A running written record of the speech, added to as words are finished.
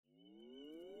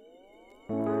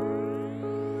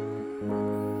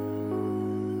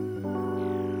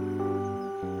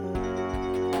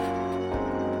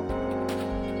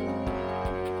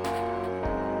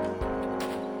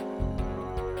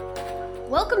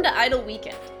Welcome to Idle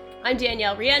Weekend. I'm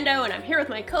Danielle Riendo, and I'm here with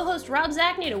my co-host Rob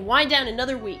Zachney to wind down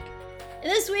another week.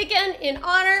 And this weekend, in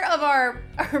honor of our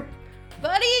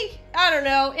buddy, in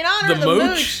honor of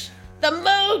the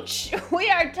Mooch, we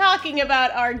are talking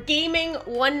about our gaming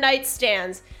one-night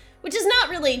stands, which is not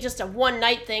really just a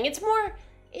one-night thing. It's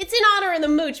in honor of the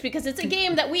Mooch, because it's a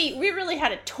game that we really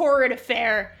had a torrid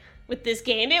affair with this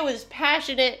game. It was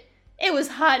passionate, it was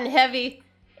hot and heavy.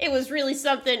 It was really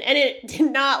something, and it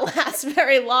did not last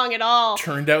very long at all.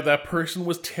 Turned out that person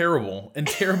was terrible, and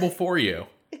terrible for you.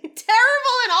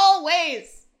 Terrible in all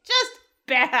ways. Just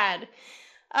bad.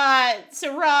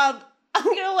 So Rob,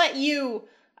 I'm gonna let you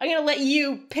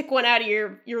pick one out of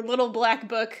your little black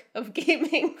book of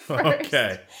gaming first.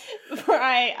 Okay. Before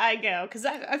I go, because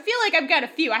I feel like I've got a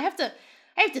few. I have to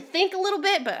think a little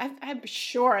bit, but I'm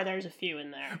sure there's a few in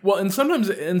there. Well, and sometimes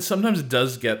it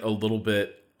does get a little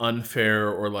bit unfair,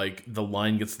 or like the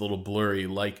line gets a little blurry.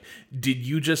 Like, did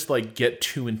you just like get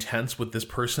too intense with this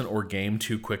person or game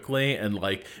too quickly, and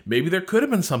like maybe there could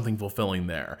have been something fulfilling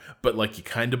there, but like you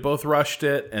kind of both rushed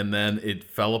it and then it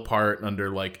fell apart under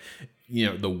like, you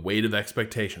know, the weight of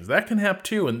expectations. That can happen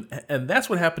too, and that's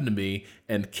what happened to me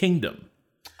and Kingdom.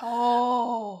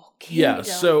 Oh, Kingdom. Yeah,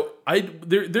 so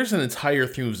there's an entire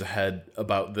Themes Ahead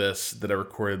about this that I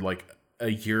recorded like a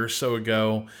year or so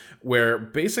ago, where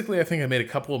basically I think I made a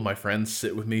couple of my friends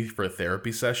sit with me for a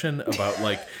therapy session about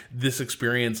like this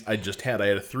experience I just had. I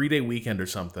had a 3-day weekend or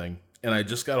something, and I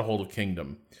just got a hold of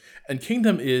Kingdom. And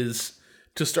Kingdom is,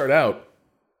 to start out,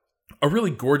 a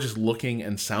really gorgeous looking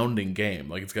and sounding game.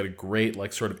 Like, it's got a great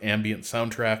like sort of ambient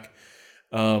soundtrack.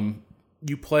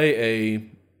 You play a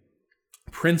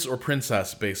prince or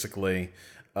princess, basically,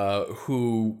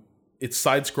 who... It's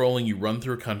side-scrolling, you run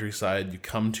through a countryside, you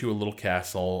come to a little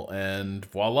castle, and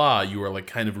voila, you are like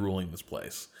kind of ruling this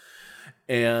place.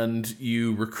 And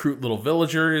you recruit little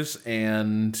villagers,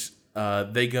 and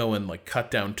they go and like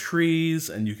cut down trees,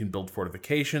 and you can build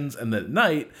fortifications, and then at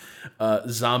night,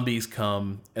 zombies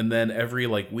come, and then every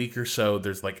like week or so,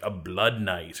 there's like a blood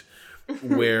night,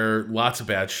 where lots of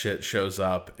bad shit shows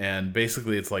up, and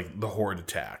basically it's like the horde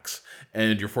attacks,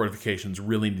 and your fortifications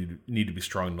really need to be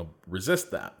strong to resist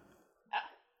that.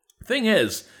 Thing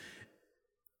is,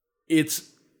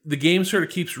 the game sort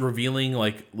of keeps revealing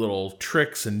like little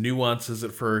tricks and nuances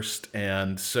at first,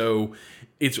 and so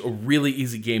it's a really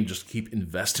easy game just to keep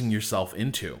investing yourself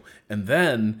into. And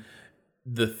then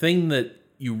the thing that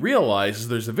you realize is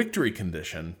there's a victory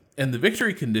condition, and the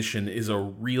victory condition is a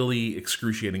really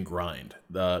excruciating grind.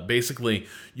 Basically,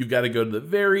 you've got to go to the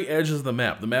very edges of the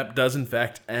map. The map does in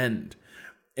fact end,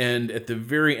 and at the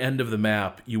very end of the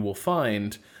map, you will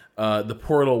find the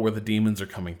portal where the demons are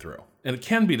coming through. And it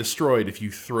can be destroyed if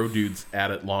you throw dudes at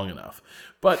it long enough.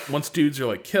 But once dudes are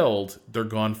like killed, they're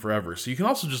gone forever. So you can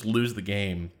also just lose the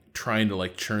game trying to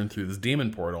like churn through this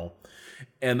demon portal.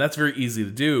 And that's very easy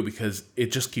to do because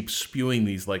it just keeps spewing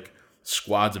these like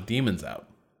squads of demons out.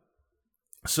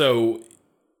 So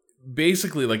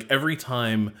basically, like every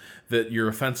time that your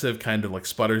offensive kind of like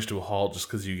sputters to a halt just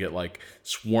because you get like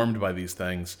swarmed by these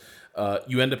things,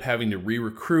 you end up having to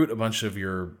re-recruit a bunch of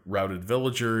your routed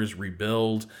villagers,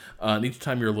 rebuild, and each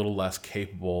time you're a little less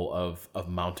capable of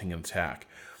mounting an attack.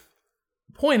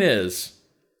 Point is,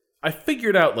 I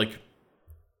figured out like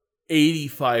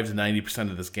 85 to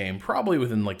 90% of this game probably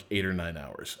within like 8 or 9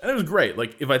 hours. And it was great.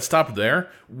 Like, if I'd stopped there,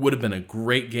 would have been a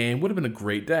great game, would have been a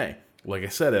great day. Like I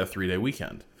said, a 3-day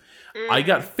weekend. I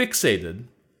got fixated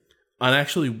on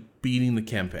actually beating the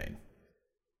campaign.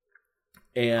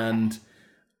 And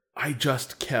I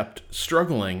just kept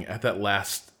struggling at that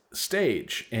last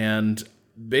stage. And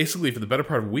basically, for the better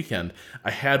part of a weekend,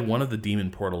 I had one of the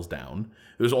demon portals down.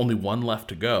 There was only one left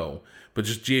to go. But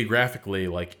just geographically,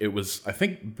 like, it was, I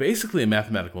think, basically a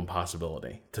mathematical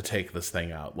impossibility to take this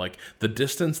thing out. Like, the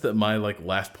distance that my, like,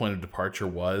 last point of departure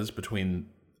was between,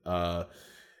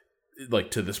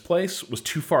 like, to this place was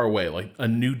too far away. Like, a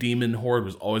new demon horde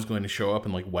was always going to show up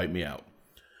and, like, wipe me out.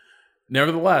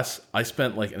 Nevertheless, I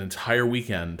spent like an entire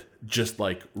weekend just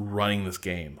like running this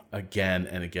game again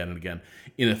and again and again.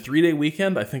 In a 3-day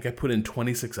weekend, I think I put in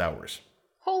 26 hours.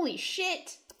 Holy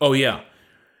shit. Oh yeah.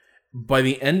 By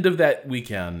the end of that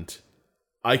weekend,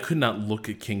 I could not look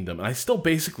at Kingdom, and I still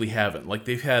basically haven't. Like,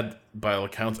 they've had, by all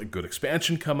accounts, a good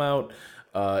expansion come out.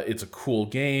 It's a cool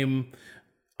game.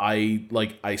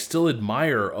 I still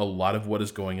admire a lot of what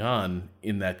is going on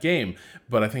in that game,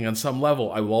 but I think on some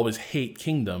level I will always hate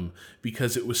Kingdom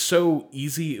because it was so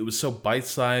easy, it was so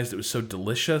bite-sized, it was so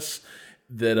delicious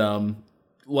that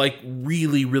like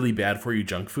really, really bad for you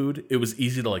junk food, it was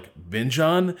easy to like binge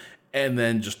on and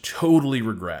then just totally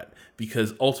regret,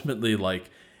 because ultimately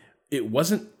like it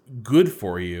wasn't good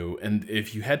for you, and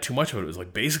if you had too much of it, it was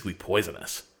like basically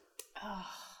poisonous. Oh,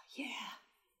 yeah.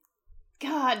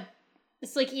 God,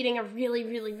 it's like eating a really,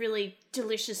 really, really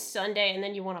delicious sundae and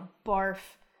then you want to barf.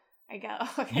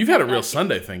 You've had a real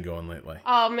Sunday thing going lately.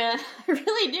 Oh, man, I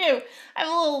really do. I have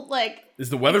a little, like... Is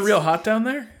the weather real hot down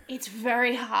there? It's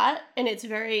very hot, and it's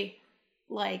very,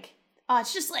 like...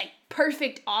 it's just, like,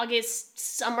 perfect August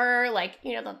summer. Like,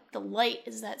 you know, the light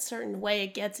is that certain way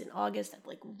it gets in August. That,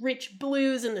 like, rich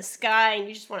blues in the sky, and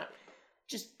you just want to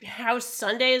just house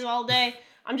Sundays all day.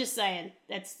 I'm just saying,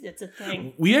 that's a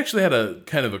thing. We actually had a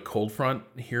kind of a cold front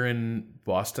here in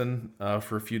Boston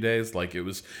for a few days. Like, it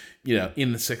was, you know,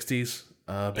 in the 60s,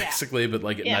 basically. But,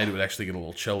 like, at night it would actually get a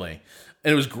little chilly.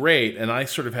 And it was great. And I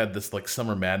sort of had this, like,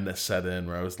 summer madness set in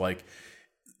where I was like,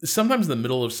 sometimes in the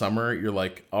middle of summer, you're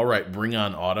like, all right, bring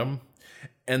on autumn.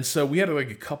 And so we had, like,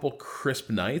 a couple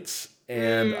crisp nights.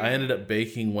 And I ended up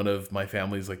baking one of my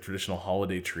family's, like, traditional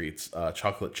holiday treats,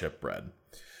 chocolate chip bread.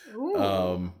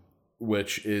 Ooh.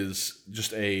 Which is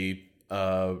just a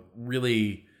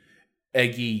really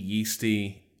eggy,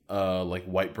 yeasty, like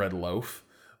white bread loaf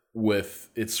with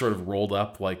it's sort of rolled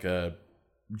up like a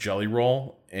jelly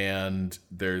roll, and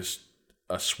there's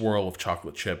a swirl of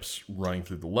chocolate chips running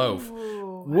through the loaf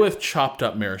with chopped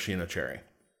up maraschino cherry.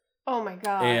 Oh my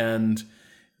God. And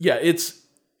yeah, it's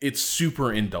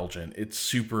super indulgent. It's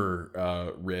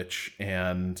super rich,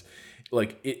 and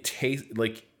like it tastes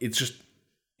like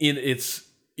it's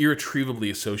irretrievably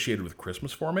associated with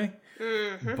Christmas for me.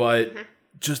 But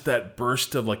just that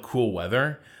burst of like cool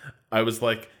weather, I was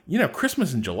like, you know,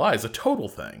 Christmas in July is a total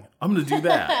thing. I'm gonna do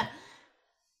that.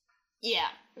 Yeah,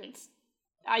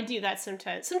 I do that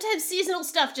sometimes. Sometimes seasonal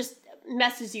stuff just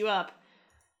messes you up.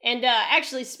 And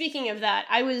actually, speaking of that,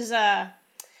 I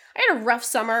had a rough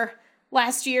summer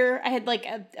last year. I had like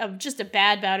just a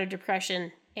bad bout of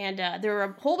depression, and there were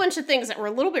a whole bunch of things that were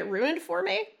a little bit ruined for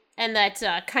me, and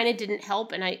that kind of didn't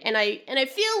help. And I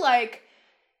feel like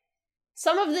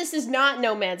some of this is not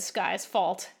No Man's Sky's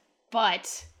fault,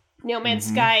 but No Man's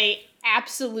Sky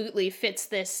absolutely fits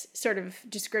this sort of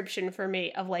description for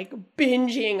me of like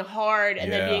binging hard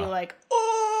and then being like,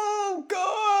 oh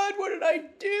God, what did I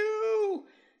do?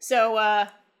 So,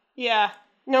 yeah,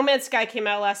 No Man's Sky came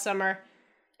out last summer.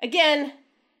 Again,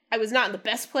 I was not in the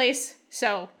best place,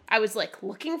 so I was like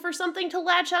looking for something to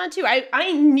latch onto.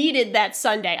 I needed that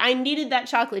sundae. I needed that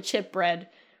chocolate chip bread,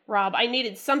 Rob. I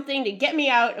needed something to get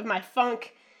me out of my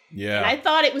funk. Yeah. And I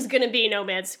thought it was going to be No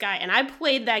Man's Sky, and I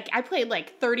played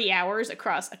like 30 hours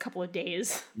across a couple of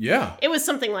days. Yeah. It was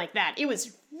something like that. It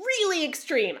was really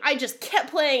extreme. I just kept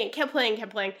playing and kept playing and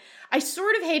kept playing. I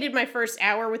sort of hated my first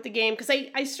hour with the game because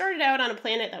I started out on a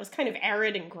planet that was kind of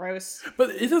arid and gross.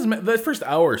 But it doesn't matter. That first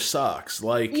hour sucks.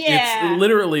 Like, it's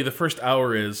literally the first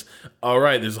hour is, all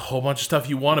right, there's a whole bunch of stuff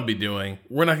you want to be doing.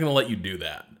 We're not going to let you do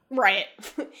that. Right.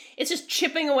 It's just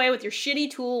chipping away with your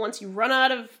shitty tool once you run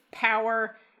out of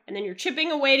power, and then you're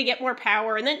chipping away to get more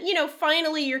power, and then, you know,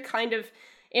 finally you're kind of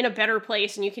in a better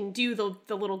place and you can do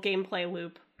the little gameplay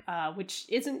loop, which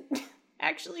isn't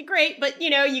actually great, but, you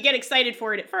know, you get excited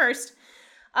for it at first.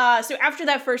 So after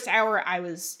that first hour, I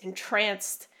was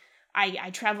entranced. I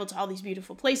traveled to all these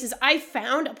beautiful places. I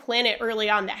found a planet early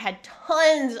on that had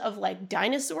tons of, like,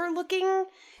 dinosaur-looking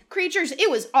creatures. It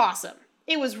was awesome.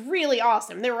 It was really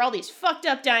awesome. There were all these fucked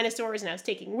up dinosaurs, and I was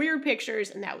taking weird pictures,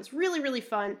 and that was really, really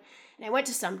fun. And I went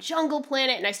to some jungle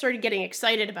planet, and I started getting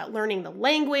excited about learning the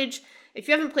language. If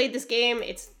you haven't played this game,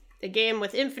 it's a game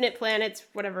with infinite planets,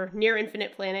 whatever, near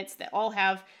infinite planets that all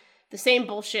have the same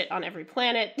bullshit on every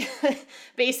planet.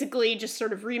 Basically, just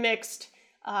sort of remixed.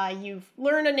 You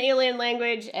learn an alien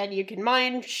language, and you can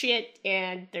mine shit,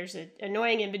 and there's an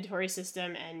annoying inventory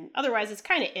system, and otherwise it's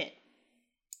kind of it.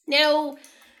 Now,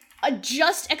 a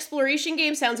just exploration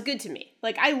game sounds good to me.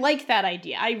 Like, I like that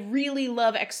idea. I really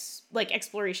love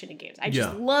exploration in games. I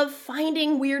just love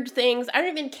finding weird things. I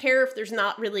don't even care if there's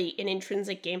not really an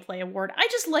intrinsic gameplay award. I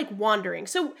just like wandering.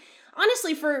 So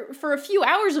honestly, for a few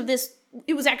hours of this,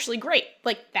 it was actually great.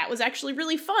 Like, that was actually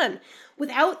really fun.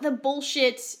 Without the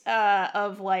bullshit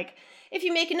of like, if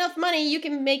you make enough money, you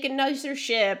can make a nicer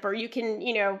ship, or you can,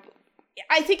 you know,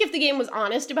 I think if the game was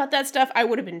honest about that stuff, I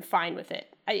would have been fine with it.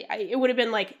 It would have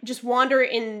been like, just wander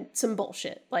in some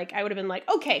bullshit. Like, I would have been like,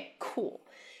 okay, cool.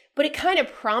 But it kind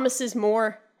of promises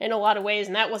more in a lot of ways,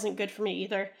 and that wasn't good for me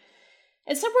either.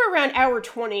 And somewhere around hour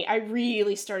 20, I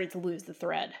really started to lose the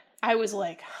thread. I was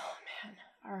like, oh man,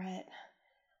 all right.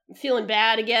 I'm feeling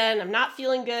bad again. I'm not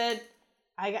feeling good.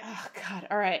 Oh God,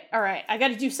 all right. I got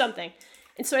to do something.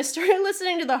 And so I started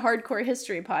listening to the Hardcore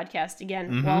History podcast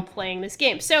again while playing this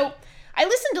game. So I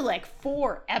listened to like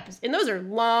 4 episodes, and those are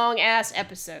long-ass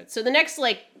episodes. So the next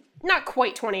like not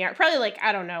quite 20 hours, probably like,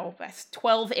 I don't know,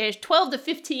 12-ish, 12 to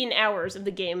 15 hours of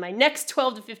the game, my next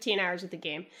 12 to 15 hours of the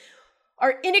game,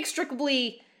 are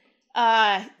inextricably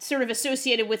sort of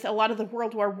associated with a lot of the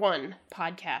World War I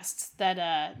podcasts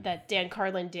that Dan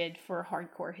Carlin did for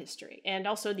Hardcore History. And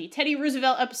also the Teddy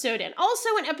Roosevelt episode, and also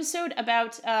an episode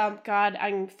about, God,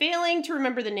 I'm failing to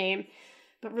remember the name,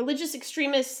 but religious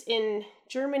extremists in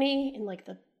Germany in like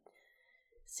the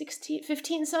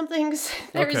 15 somethings.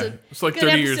 It's like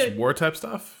 30 years war type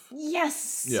stuff?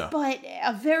 Yes. Yeah. But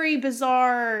a very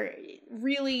bizarre,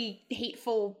 really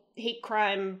hateful hate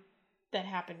crime that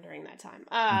happened during that time.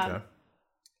 Okay.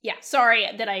 Yeah, sorry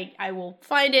that I will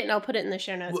find it and I'll put it in the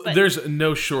show notes. But there's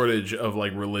no shortage of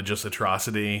like religious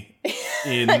atrocity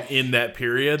in that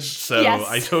period, so yes.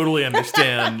 I totally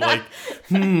understand. Like,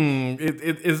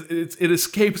 it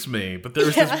escapes me, but there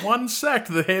was this one sect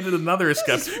that hated another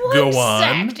sect. Go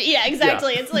on. Sect. Yeah,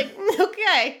 exactly. Yeah. It's like,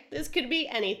 okay, this could be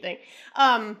anything.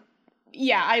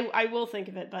 Yeah, I will think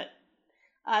of it, but.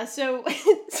 So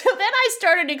then I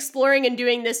started exploring and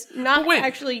doing this,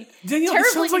 actually Danielle,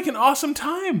 this sounds like an awesome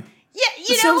time. Yeah,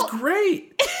 this sounds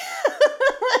great.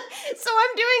 So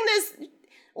I'm doing this,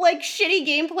 like, shitty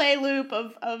gameplay loop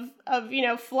of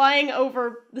flying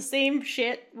over the same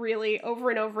shit, really, over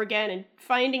and over again, and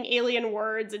finding alien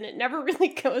words, and it never really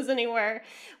goes anywhere,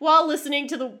 while listening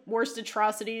to the worst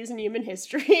atrocities in human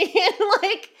history. And,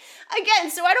 like, again,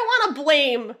 so I don't want to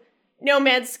blame No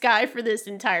Man's Sky for this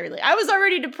entirely. I was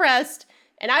already depressed,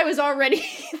 and I was already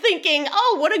thinking,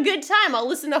 oh, what a good time, I'll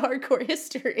listen to Hardcore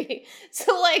History.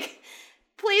 So, like,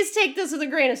 please take this with a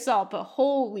grain of salt, but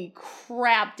holy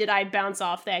crap did I bounce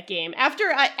off that game.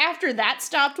 After that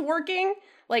stopped working,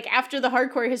 like, after the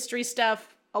Hardcore History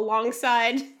stuff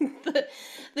alongside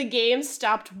the game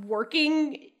stopped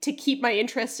working to keep my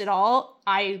interest at all,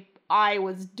 I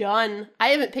was done. I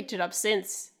haven't picked it up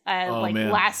since.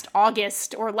 Last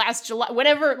August or last July,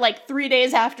 whatever, like 3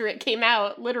 days after it came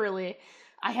out, literally,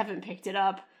 I haven't picked it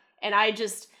up. And I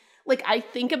just, like, I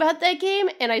think about that game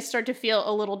and I start to feel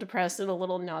a little depressed and a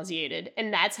little nauseated.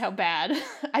 And that's how bad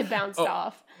I bounced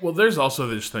off. Well, there's also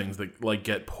these things that, like,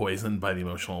 get poisoned by the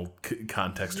emotional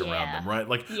context around them, right?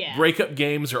 Like, breakup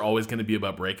games are always going to be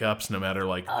about breakups, no matter,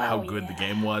 like, how good the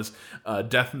game was.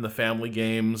 Death in the family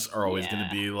games are always going to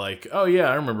be like, oh, yeah,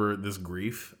 I remember this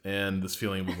grief and this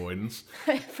feeling of avoidance.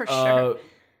 For sure.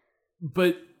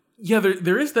 But, yeah,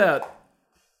 there is that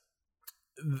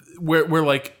where,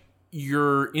 like,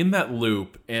 you're in that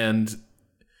loop and...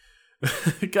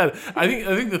 God, I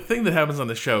think the thing that happens on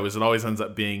the show is it always ends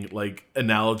up being like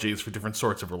analogies for different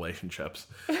sorts of relationships.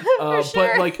 Sure.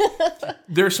 But like,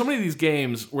 there are so many of these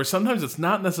games where sometimes it's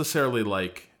not necessarily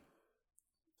like,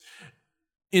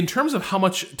 in terms of how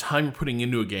much time you're putting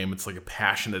into a game, it's like a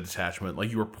passionate attachment.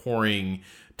 Like you are pouring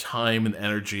time and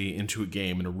energy into a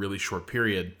game in a really short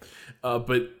period.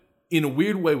 But in a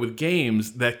weird way with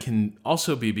games, that can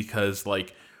also be because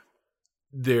like,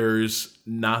 there's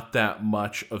not that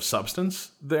much of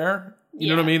substance there. You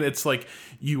know what I mean? It's like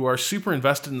you are super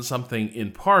invested in something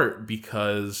in part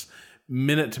because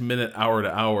minute to minute, hour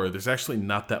to hour, there's actually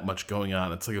not that much going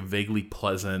on. It's like a vaguely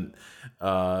pleasant,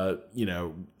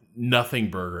 nothing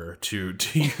burger to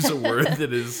use a word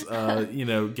that is,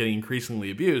 getting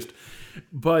increasingly abused.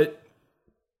 But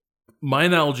my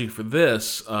analogy for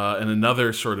this, and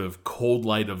another sort of cold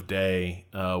light of day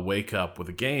wake up with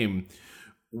a game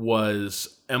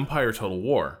was Empire Total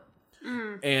War.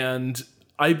 And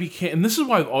and this is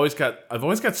why I've always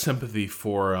got sympathy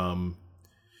for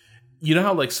you know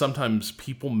how like sometimes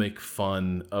people make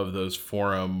fun of those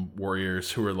forum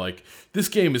warriors who are like, this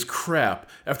game is crap.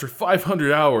 After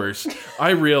 500 hours, I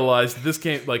realized this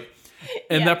game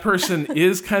and that person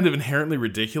is kind of inherently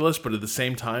ridiculous, but at the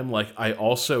same time, like I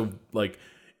also like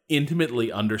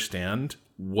intimately understand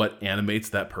what animates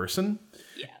that person.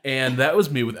 And that was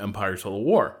me with Empire Total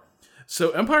War. So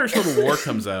Empire Total War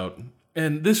comes out,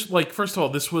 and this, like, first of all,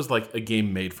 this was like a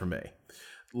game made for me.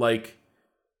 Like,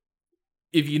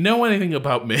 if you know anything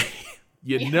about me,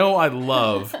 you know I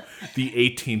love the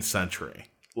 18th century.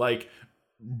 Like,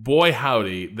 boy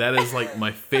howdy, that is like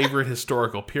my favorite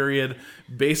historical period,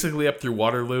 basically up through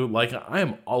Waterloo. Like, I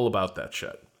am all about that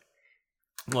shit.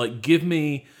 Like, give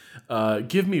me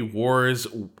wars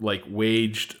like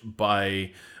waged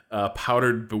by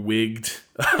powdered, bewigged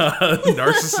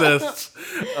narcissists.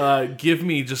 Give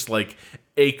me just like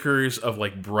acres of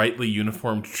like brightly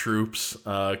uniformed troops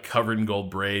covered in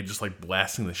gold braid, just like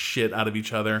blasting the shit out of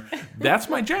each other. That's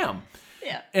my jam.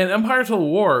 Yeah. And Empire Total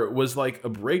War was like a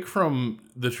break from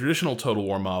the traditional Total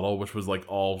War model, which was like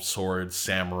all swords,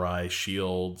 samurai,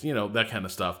 shields, that kind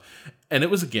of stuff. And it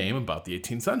was a game about the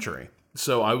 18th century.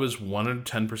 So I was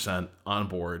 110% on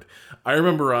board. I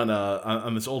remember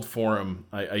on this old forum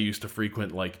I used to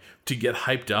frequent, like, to get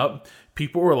hyped up,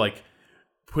 people were like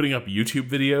putting up YouTube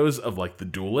videos of like the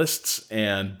Duelists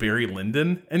and Barry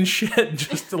Lyndon and shit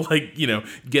just to like,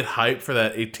 get hyped for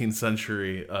that 18th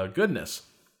century goodness.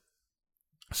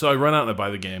 So I run out and I buy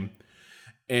the game.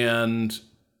 And,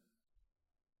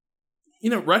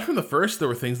 right from the first, there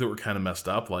were things that were kind of messed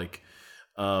up. Like,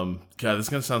 God, this is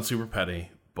going to sound super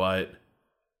petty, but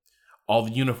all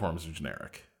the uniforms are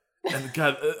generic. And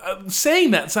God,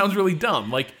 saying that sounds really dumb.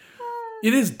 Like,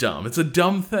 it is dumb. It's a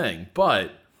dumb thing.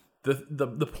 But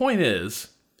the point is,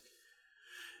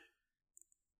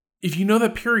 if you know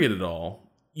that period at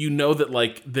all, you know that,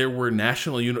 like, there were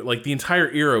national like, the entire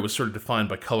era was sort of defined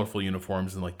by colorful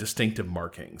uniforms and, like, distinctive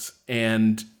markings.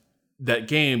 And that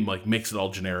game, like, makes it all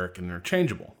generic and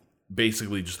interchangeable.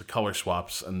 Basically just the color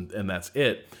swaps, and that's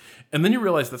it. And then you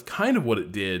realize that's kind of what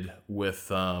it did with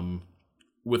all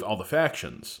the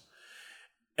factions.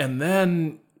 And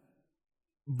then,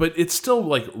 but it's still,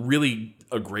 like, really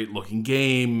a great looking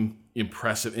game,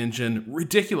 impressive engine,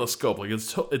 ridiculous scope. Like,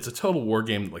 it's a total war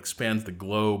game that, like, spans the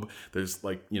globe. There's,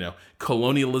 like,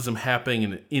 colonialism happening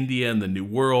in India and the New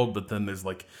World, but then there's,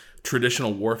 like,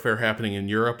 traditional warfare happening in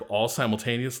Europe all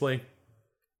simultaneously.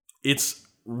 It's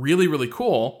really, really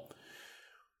cool.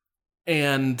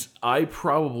 And I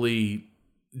probably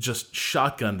just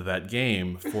shotgunned that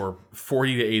game for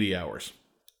 40 to 80 hours.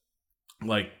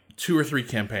 Like 2 or 3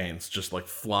 campaigns just like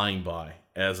flying by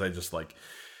as I just like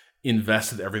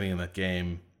invested everything in that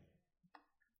game.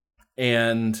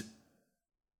 And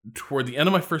toward the end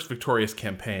of my first victorious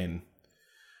campaign,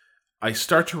 I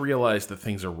start to realize that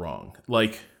things are wrong.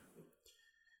 Like,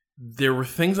 there were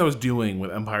things I was doing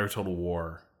with Empire Total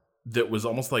War that was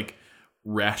almost like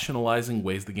rationalizing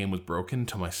ways the game was broken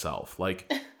to myself.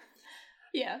 Like,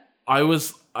 yeah, I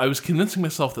was convincing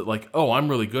myself that, like, oh, I'm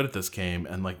really good at this game,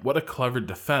 and like, what a clever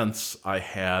defense I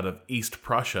had of East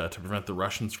Prussia to prevent the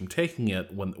Russians from taking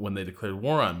it when they declared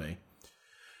war on me.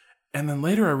 And then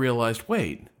later I realized,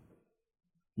 wait,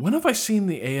 when have I seen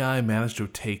the AI manage to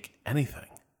take anything?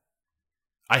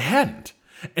 I hadn't.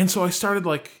 And so I started,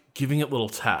 like, giving it little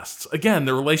tests. Again,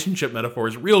 the relationship metaphor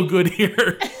is real good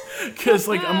here. Because,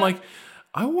 like, I'm like,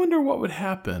 I wonder what would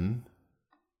happen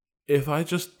if I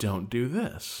just don't do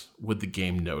this. Would the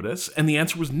game notice? And the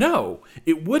answer was no,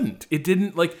 it wouldn't. It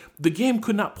didn't, like, the game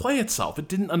could not play itself. It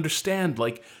didn't understand,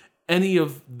 like, any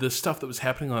of the stuff that was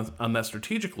happening on that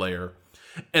strategic layer.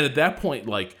 And at that point,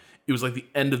 like, it was like the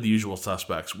end of The Usual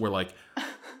Suspects, where, like,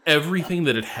 everything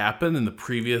that had happened in the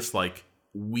previous, like,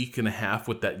 week and a half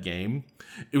with that game,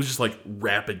 it was just like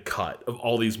rapid cut of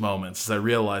all these moments as I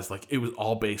realized, like, it was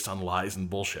all based on lies and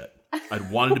bullshit.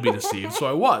 I'd wanted to be deceived, so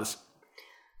I was.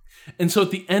 And so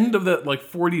at the end of that, like,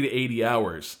 40 to 80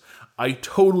 hours, I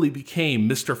totally became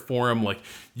Mr. Forum. Like,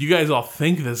 you guys all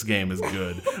think this game is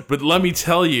good, but let me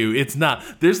tell you, it's not.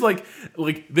 There's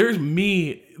there's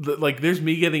me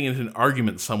getting into an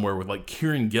argument somewhere with, like,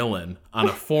 Kieran Gillen on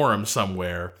a forum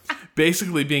somewhere,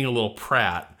 basically being a little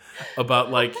prat about,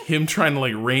 like, him trying to,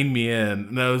 like, rein me in.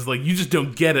 And I was like, you just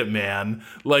don't get it, man.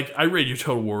 Like, I read your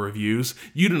Total War reviews.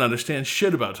 You didn't understand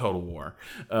shit about Total War.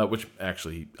 Which,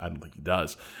 actually, I don't think he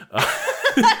does.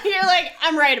 You're like,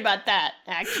 I'm right about that,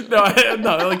 actually.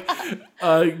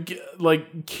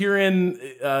 Like, Kieran,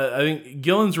 I think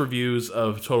Gillen's reviews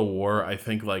of Total War, I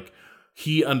think, like,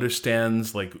 he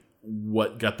understands, like,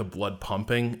 what got the blood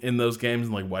pumping in those games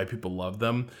and, like, why people love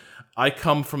them. I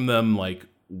come from them, like,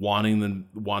 wanting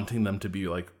them to be,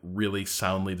 like, really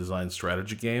soundly designed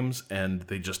strategy games, and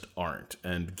they just aren't.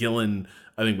 And Gillen,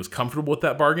 I think, was comfortable with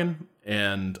that bargain,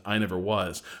 and I never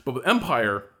was. But with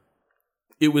Empire,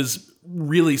 it was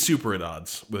really super at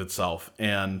odds with itself.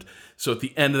 And so at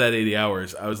the end of that 80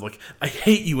 hours, I was like, I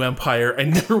hate you, Empire. I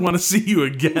never want to see you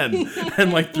again.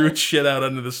 And, like, threw shit out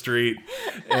onto the street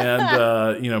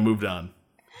and, moved on.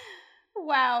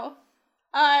 Wow.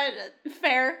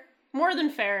 Fair. More than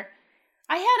fair.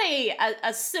 I had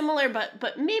a similar,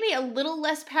 but maybe a little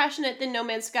less passionate than No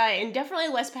Man's Sky, and definitely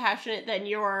less passionate than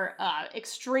your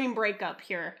extreme breakup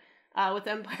here with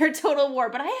Empire Total War.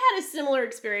 But I had a similar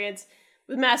experience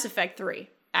with Mass Effect 3,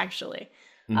 actually.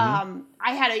 Mm-hmm.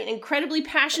 I had an incredibly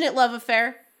passionate love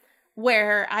affair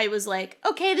where I was like,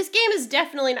 okay, this game is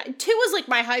definitely not... 2 was like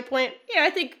my high point. Yeah, I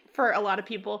think for a lot of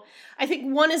people. I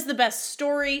think 1 is the best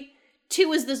story.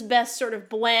 2 is this best sort of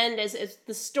blend as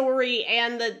the story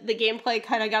and the gameplay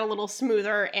kind of got a little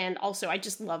smoother, and also I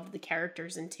just loved the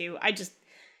characters in 2.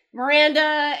 Miranda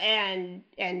and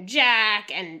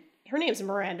Jack, and her name's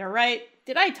Miranda, right?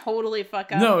 Did I totally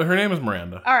fuck up? No, her name is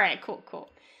Miranda. All right, cool.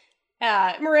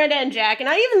 Miranda and Jack, and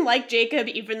I even like Jacob,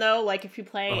 even though, like, if you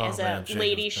play as a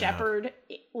lady shepherd,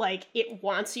 like, it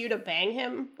wants you to bang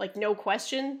him, like, no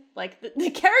question. Like, the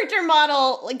character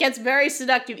model gets very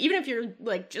seductive, even if you're,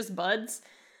 like, just buds.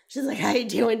 She's like, how you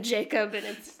doing, Jacob? And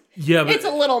it's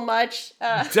a little much.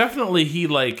 Definitely he,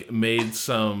 like, made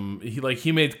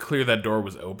clear that door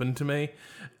was open to me.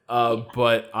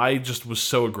 But I just was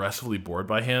so aggressively bored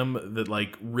by him that,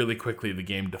 like, really quickly the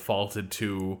game defaulted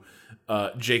to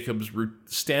Jacob's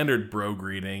standard bro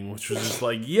greeting, which was just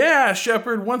like, yeah,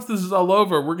 Shepard, once this is all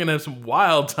over, we're going to have some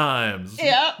wild times.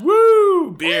 Yeah.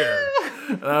 Woo! Beer.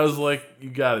 And I was like, you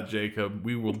got it, Jacob.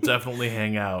 We will definitely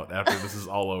hang out after this is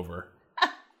all over.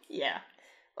 Yeah.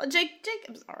 Well,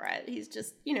 Jacob's all right. He's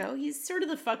just, he's sort of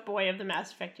the fuckboy of the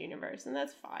Mass Effect universe, and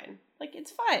that's fine. Like,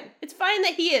 it's fine. It's fine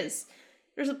that he is.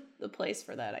 There's a place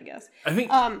for that, I guess. I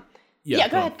think... Yeah,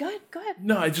 go ahead.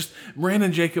 No, Miranda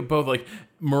and Jacob both, like,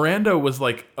 Miranda was,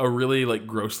 like, a really, like,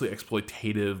 grossly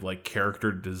exploitative, like,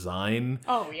 character design.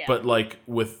 Oh, yeah. But, like,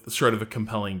 with sort of a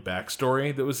compelling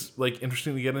backstory that was, like,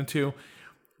 interesting to get into.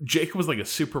 Jacob was, like, a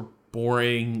super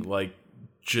boring, like,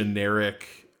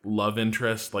 generic love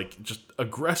interest, like, just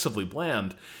aggressively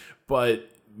bland. But,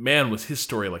 man, was his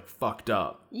story, like, fucked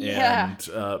up. Yeah.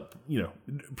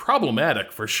 And,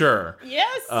 problematic for sure.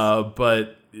 Yes.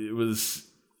 But it was...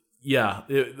 Yeah,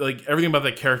 like, everything about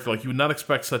that character, like, you would not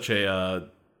expect such a,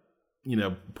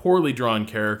 poorly drawn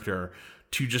character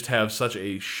to just have such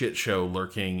a shit show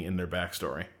lurking in their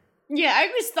backstory. Yeah, I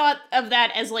always thought of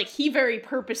that as, like, he very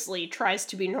purposely tries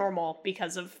to be normal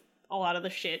because of a lot of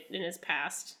the shit in his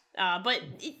past.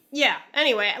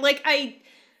 Anyway, like, I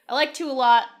like 2 a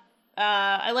lot.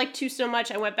 I like 2 so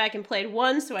much, I went back and played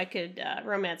 1 so I could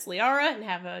romance Liara and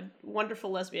have a wonderful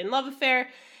lesbian love affair.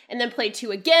 And then played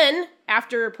 2 again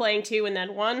after playing 2 and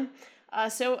then 1.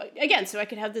 So I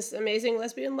could have this amazing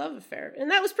lesbian love affair. And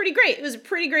that was pretty great. It was a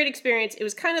pretty great experience. It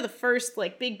was kind of the first,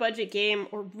 like, big budget game,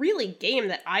 or really game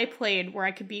that I played where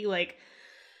I could be, like,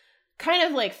 kind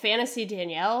of like fantasy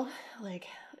Danielle. Like,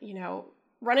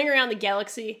 running around the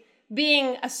galaxy,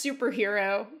 being a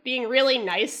superhero, being really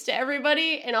nice to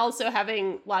everybody, and also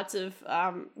having lots of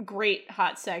great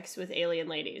hot sex with alien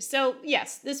ladies. So,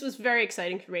 yes, this was very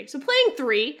exciting for me. So playing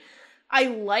 3, I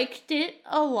liked it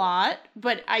a lot,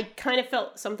 but I kind of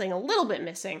felt something a little bit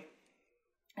missing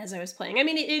as I was playing. I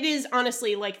mean, it is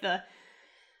honestly like the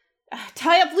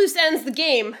tie up loose ends the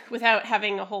game without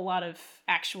having a whole lot of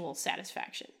actual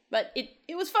satisfaction. But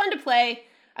it was fun to play.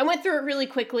 I went through it really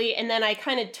quickly, and then I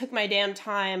kind of took my damn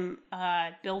time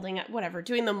building up,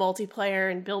 doing the multiplayer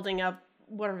and building up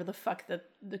whatever the fuck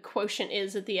the quotient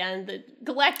is at the end, the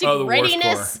galactic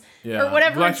readiness, or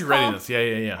whatever galactic it's readiness,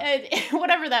 yeah.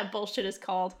 Whatever that bullshit is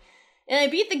called. And I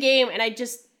beat the game, and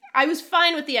I was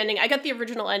fine with the ending. I got the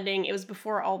original ending. It was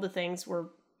before all the things were,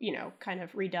 kind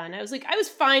of redone. I was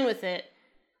fine with it,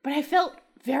 but I felt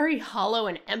very hollow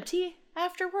and empty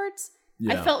afterwards.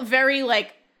 Yeah. I felt very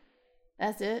like,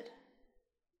 that's it?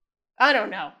 I don't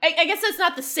know. I guess that's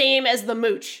not the same as the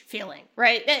Mooch feeling,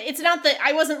 right? It's not that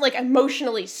I wasn't, like,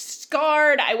 emotionally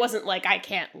scarred. I wasn't like, I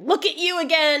can't look at you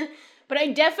again. But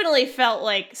I definitely felt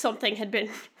like something had been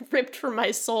ripped from my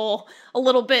soul a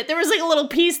little bit. There was, like, a little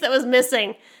piece that was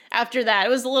missing after that. It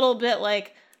was a little bit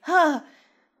like,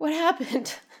 what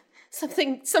happened?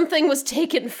 Something was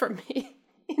taken from me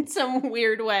in some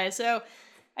weird way. So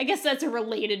I guess that's a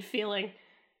related feeling.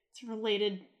 It's a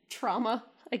related trauma,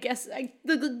 I guess.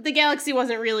 The galaxy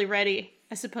wasn't really ready,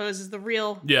 I suppose, is the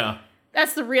real... Yeah.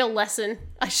 That's the real lesson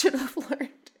I should have learned.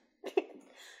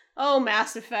 Oh,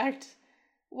 Mass Effect.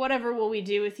 Whatever will we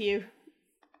do with you?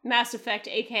 Mass Effect,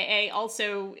 a.k.a.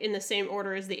 also in the same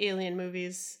order as the Alien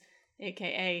movies,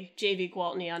 a.k.a. JV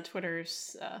Gwaltney on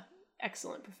Twitter's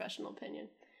excellent professional opinion.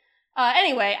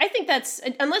 Anyway, I think that's...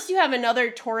 Unless you have another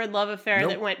torrid love affair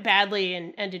that went badly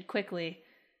and ended quickly,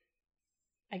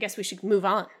 I guess we should move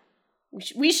on.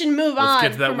 We should move on. Let's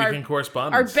get to that weekend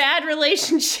correspondence. Our bad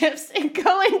relationships and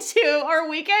go into our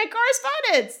weekend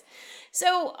correspondence.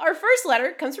 So our first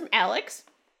letter comes from Alex.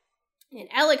 And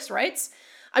Alex writes,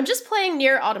 I'm just playing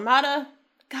Nier Automata.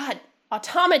 God,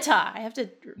 Automata. I have to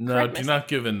No, do not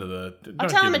give in to the...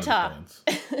 Automata.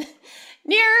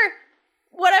 Nier...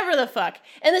 whatever the fuck.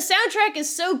 And the soundtrack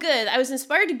is so good, I was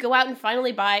inspired to go out and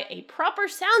finally buy a proper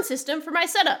sound system for my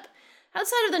setup.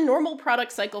 Outside of the normal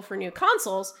product cycle for new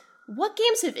consoles, what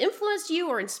games have influenced you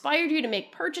or inspired you to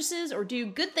make purchases or do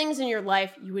good things in your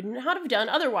life you would not have done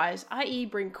otherwise, i.e.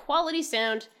 bring quality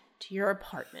sound to your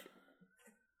apartment?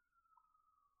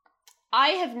 I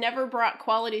have never brought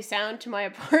quality sound to my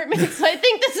apartment, so I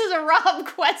think this is a Rob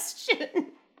question.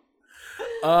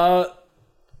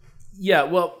 Yeah,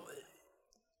 well,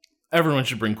 Everyone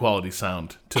should bring quality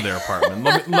sound to their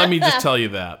apartment. Let me just tell you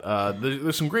that.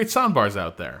 There's some great sound bars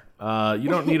out there. You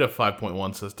don't need a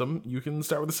 5.1 system. You can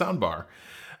start with a sound bar.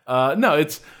 No,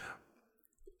 it's...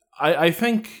 I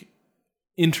think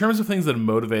in terms of things that have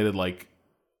motivated, like,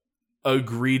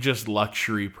 egregious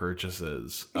luxury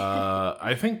purchases,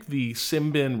 I think the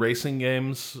Simbin racing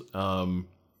games...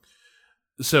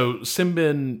 So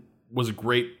Simbin was a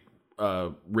great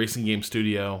racing game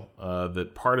studio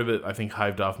that part of it I think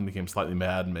hived off and became slightly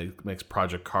mad and makes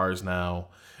Project Cars now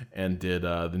and did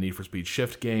the Need for Speed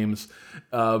Shift games.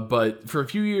 But for a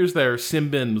few years there,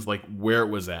 Simbin was like where it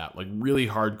was at, like really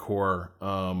hardcore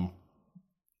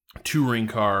touring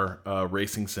car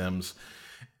racing sims.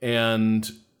 And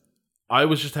I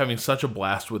was just having such a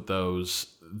blast with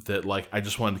those that like I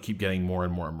just wanted to keep getting more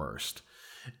and more immersed.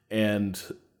 And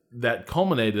that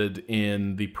culminated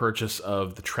in the purchase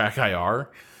of the Track IR,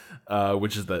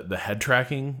 which is the head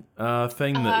tracking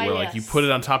thing that where like you put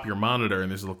it on top of your monitor and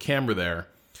there's a little camera there,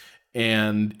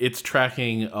 and it's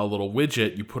tracking a little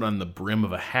widget you put on the brim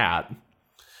of a hat,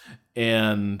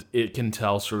 and it can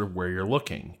tell sort of where you're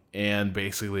looking. And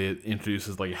basically it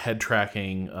introduces like a head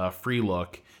tracking free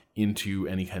look into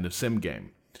any kind of sim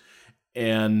game.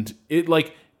 And it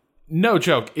like, no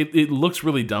joke, it looks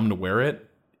really dumb to wear it.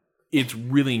 It's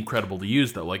really incredible to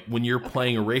use though. Like when you're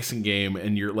playing a racing game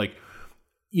and you're like,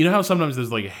 you know how sometimes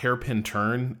there's like a hairpin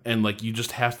turn and like you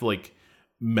just have to like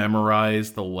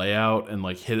memorize the layout and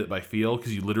like hit it by feel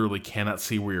because you literally cannot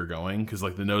see where you're going because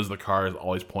like the nose of the car is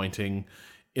always pointing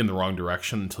in the wrong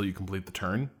direction until you complete the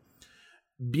turn.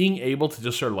 Being able to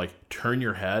just sort of like turn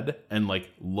your head and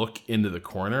like look into the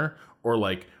corner or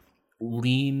like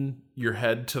lean your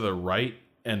head to the right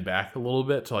and back a little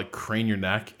bit to like crane your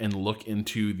neck and look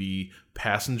into the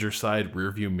passenger side rear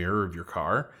view mirror of your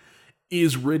car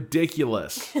is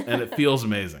ridiculous and it feels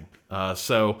amazing.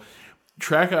 So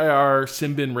Track IR,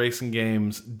 Simbin racing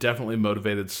games definitely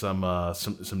motivated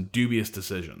some dubious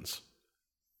decisions.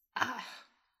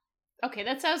 Okay,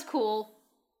 that sounds cool.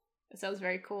 That sounds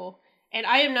very cool. And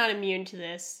I am not immune to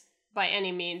this by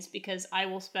any means because I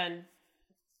will spend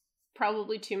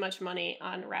probably too much money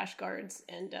on rash guards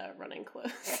and running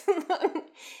clothes.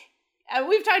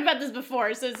 We've talked about this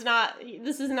before, so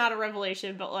this is not a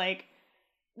revelation, but like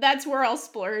that's where I'll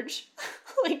splurge.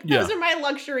 Like those are my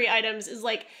luxury items, is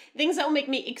like things that will make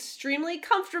me extremely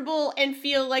comfortable and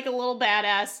feel like a little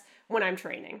badass when I'm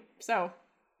training. So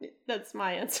that's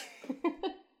my answer.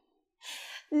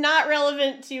 Not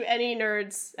relevant to any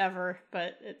nerds ever,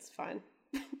 but it's fine.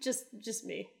 just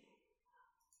me.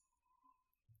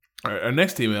 All right, our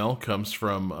next email comes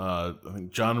from, I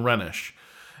think, John Renish.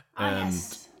 And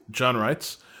John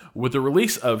writes, with the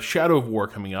release of Shadow of War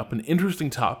coming up, an interesting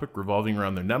topic revolving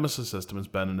around their Nemesis system has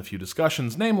been in a few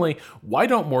discussions, namely, why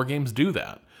don't more games do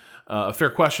that? A fair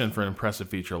question for an impressive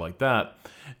feature like that.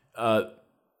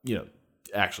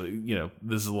 Actually,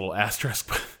 this is a little asterisk,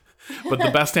 but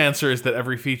the best answer is that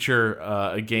every feature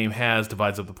a game has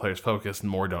divides up the player's focus, and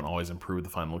more don't always improve the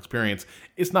final experience.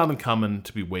 It's not uncommon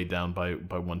to be weighed down by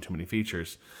one too many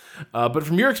features. But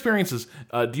from your experiences,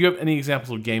 do you have any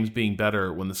examples of games being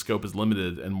better when the scope is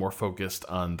limited and more focused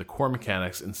on the core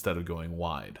mechanics instead of going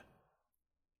wide?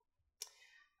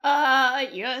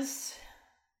 Yes.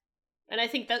 And I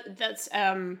think that's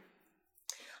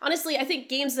honestly, I think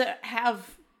games that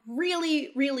have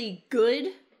really, really good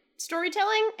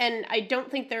storytelling, and I don't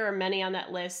think there are many on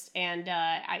that list, and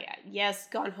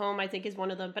Gone Home I think is one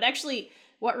of them, but actually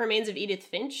What Remains of Edith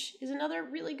Finch is another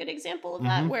really good example of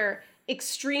that, where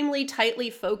extremely tightly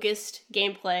focused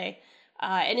gameplay,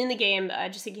 and in the game,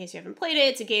 just in case you haven't played it,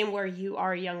 it's a game where you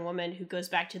are a young woman who goes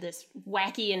back to this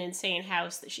wacky and insane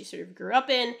house that she sort of grew up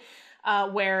in,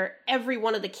 where every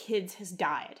one of the kids has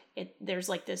died. There's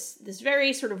like this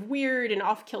very sort of weird and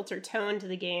off-kilter tone to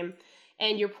the game,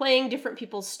 and you're playing different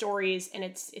people's stories, and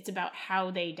it's about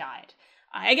how they died.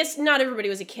 I guess not everybody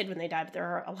was a kid when they died, but there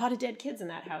are a lot of dead kids in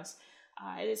that house.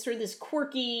 It's sort of this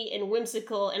quirky and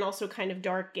whimsical and also kind of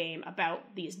dark game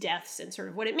about these deaths and sort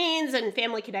of what it means and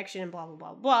family connection and blah, blah,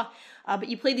 blah, blah. But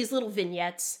you play these little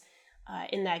vignettes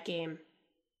in that game.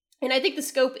 And I think the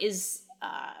scope is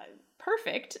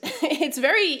perfect. It's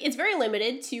very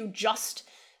limited to just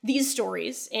these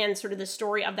stories and sort of the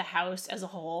story of the house as a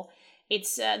whole.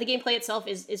 It's the gameplay itself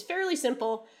is fairly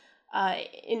simple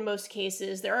in most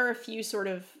cases. There are a few sort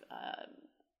of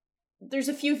there's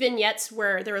a few vignettes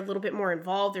where they're a little bit more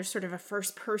involved. There's sort of a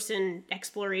first-person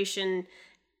exploration.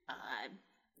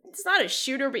 It's not a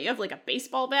shooter, but you have like a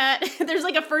baseball bat. There's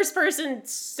like a first-person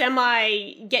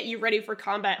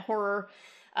semi-get-you-ready-for-combat horror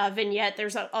vignette.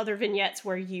 There's other vignettes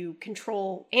where you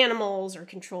control animals or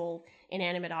control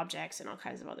inanimate objects and all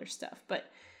kinds of other stuff. But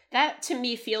That to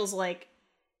me feels like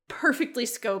perfectly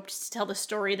scoped to tell the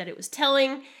story that it was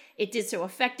telling. It did so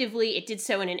effectively. It did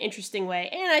so in an interesting way.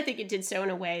 And I think it did so in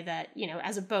a way that,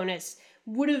 as a bonus,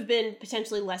 would have been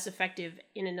potentially less effective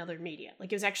in another media.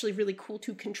 Like, it was actually really cool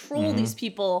to control these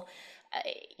people,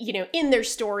 in their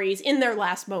stories, in their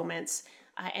last moments,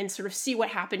 and sort of see what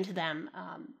happened to them.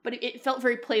 But it felt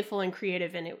very playful and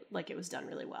creative, and it was done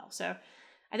really well. So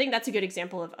I think that's a good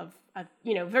example of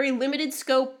very limited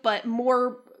scope, but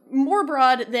more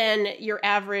broad than your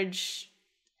average.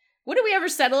 What did we ever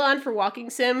settle on for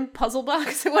walking sim? Puzzle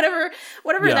box? whatever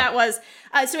that was.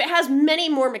 So it has many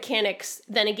more mechanics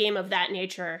than a game of that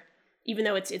nature, even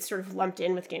though it's sort of lumped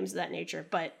in with games of that nature,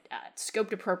 but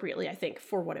scoped appropriately, I think,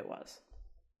 for what it was.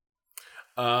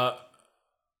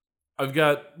 I've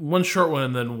got one short one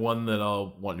and then one that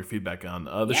I'll want your feedback on.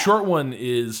 The short one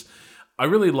is, I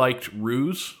really liked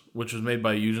Ruse, which was made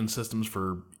by Eugen Systems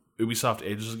for Ubisoft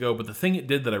ages ago, but the thing it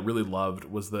did that I really loved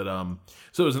was that,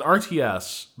 so it was an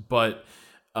RTS, but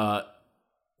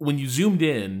when you zoomed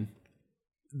in,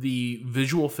 the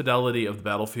visual fidelity of the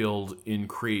battlefield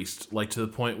increased, to the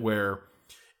point where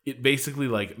it basically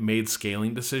made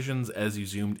scaling decisions as you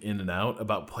zoomed in and out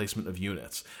about placement of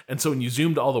units. And so when you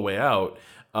zoomed all the way out,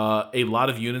 a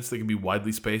lot of units that could be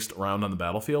widely spaced around on the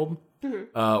battlefield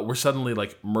were suddenly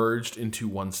merged into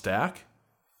one stack.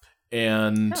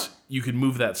 And you could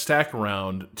move that stack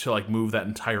around to move that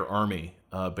entire army,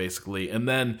 basically. And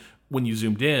then when you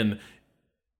zoomed in,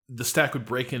 the stack would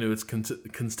break into its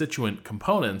constituent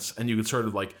components, and you could sort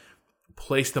of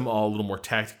place them all a little more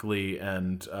tactically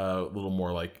and a little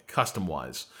more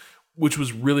custom-wise, which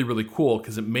was really, really cool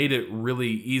because it made it really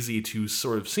easy to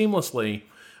sort of seamlessly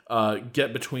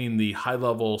get between the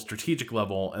high-level, strategic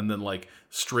level, and then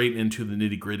straight into the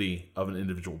nitty-gritty of an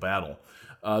individual battle.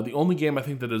 The only game I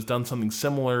think that has done something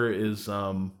similar is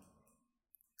the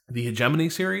Hegemony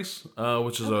series,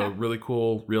 which is a really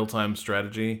cool real-time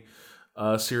strategy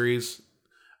series.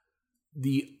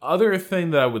 The other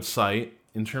thing that I would cite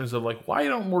in terms of why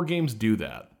don't more games do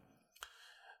that?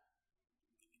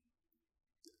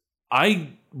 I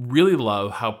really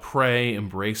love how Prey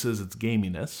embraces its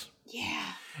gaminess.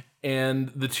 Yeah. And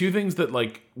the two things that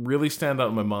really stand out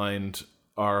in my mind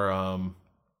are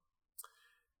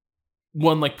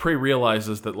one, Prey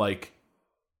realizes that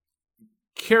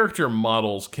character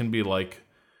models can be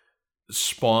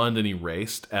spawned and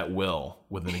erased at will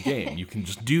within a game. You can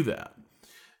just do that.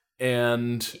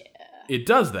 And it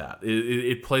does that.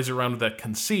 It plays around with that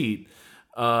conceit.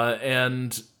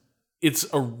 And it's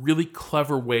a really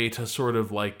clever way to sort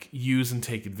of use and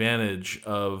take advantage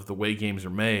of the way games are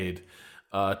made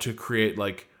to create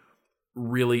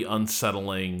really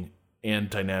unsettling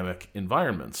and dynamic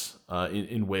environments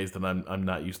in ways that I'm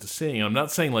not used to seeing. I'm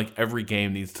not saying every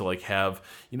game needs to have,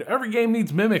 every game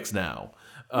needs mimics now.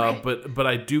 Right. But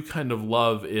I do kind of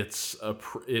love its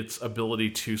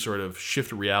ability to sort of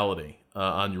shift reality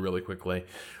on you really quickly.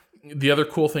 The other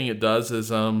cool thing it does is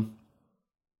the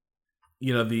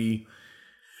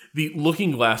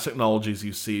looking glass technologies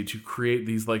you see to create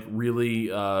these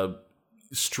really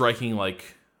striking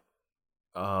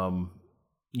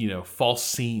false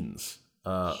scenes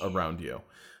around you,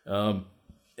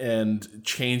 and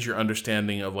change your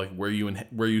understanding of where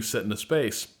you sit in a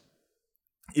space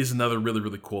is another really,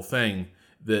 really cool thing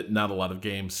that not a lot of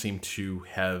games seem to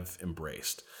have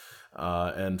embraced.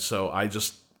 And so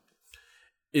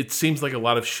it seems like a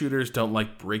lot of shooters don't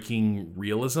like breaking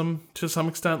realism to some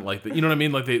extent. You know what I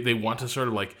mean? They want to sort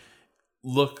of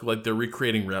look like they're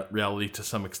recreating reality to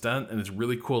some extent. And it's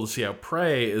really cool to see how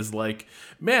Prey is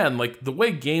man, the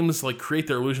way games create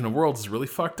their illusion of worlds is really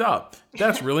fucked up.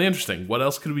 That's really interesting. What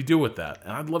else could we do with that?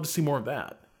 And I'd love to see more of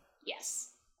that.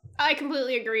 Yes. I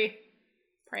completely agree.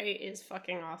 Prey is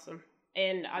fucking awesome.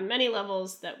 And on many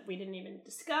levels that we didn't even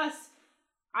discuss,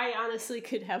 I honestly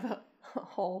could have a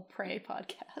whole Prey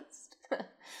podcast.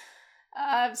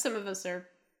 Some of us are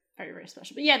very, very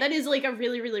special. But yeah, that is a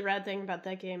really, really rad thing about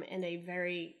that game, and a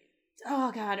really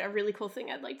cool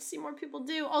thing I'd like to see more people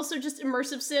do. Also, just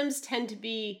immersive sims tend to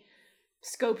be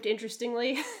scoped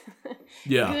interestingly.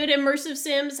 Yeah. Good immersive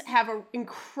sims have an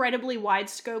incredibly wide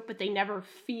scope, but they never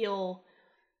feel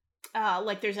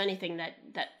there's anything that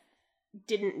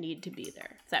didn't need to be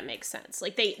there, if that makes sense.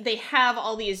 They have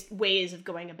all these ways of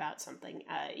going about something.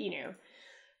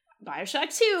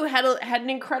 Bioshock 2 had an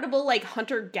incredible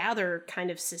hunter-gatherer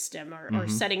kind of system, or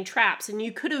setting traps, and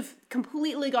you could have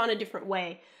completely gone a different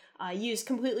way, used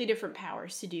completely different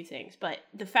powers to do things. But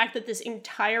the fact that this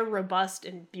entire robust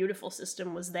and beautiful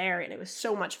system was there, and it was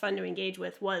so much fun to engage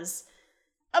with, was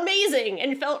amazing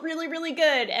and felt really, really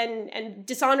good. And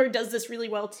Dishonored does this really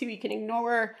well too. You can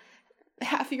ignore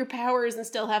half of your powers and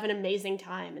still have an amazing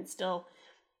time and still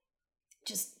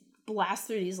just blast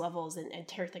through these levels and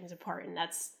tear things apart. And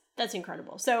that's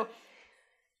incredible. So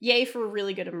yay for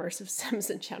really good immersive sims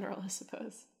in general, I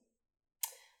suppose.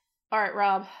 All right,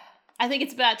 Rob, I think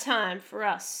it's about time for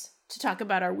us to talk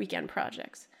about our weekend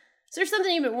projects. Is there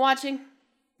something you've been watching,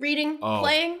 reading,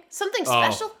 playing? Something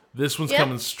special? This one's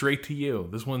coming straight to you.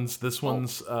 This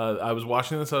one's. I was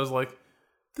watching this. I was like,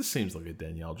 this seems like a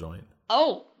Danielle joint.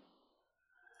 Oh.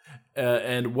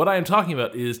 And what I am talking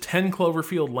about is 10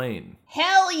 Cloverfield Lane.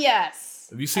 Hell yes.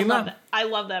 Have you seen that? I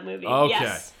love that movie. Okay.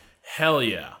 Yes. Hell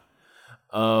yeah.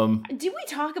 Did we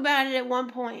talk about it at one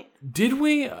point? Did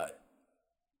we?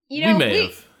 You know, we may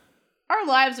have. Our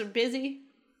lives are busy.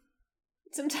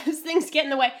 Sometimes things get in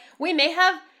the way. We may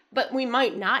have, but we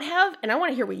might not have. And I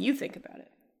want to hear what you think about it.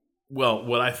 Well,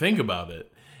 what I think about it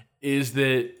is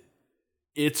that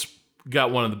it's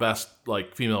got one of the best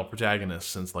like female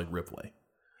protagonists since like Ripley.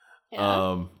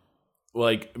 Yeah.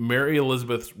 Like Mary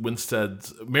Elizabeth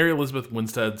Winstead's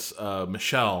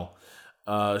Michelle.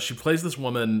 She plays this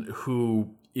woman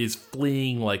who is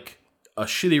fleeing like a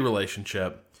shitty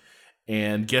relationship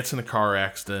and gets in a car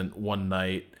accident one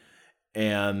night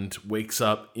and wakes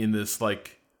up in this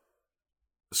like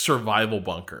survival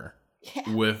bunker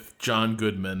with John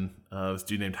Goodman, this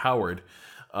dude named Howard,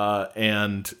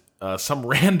 and some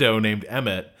rando named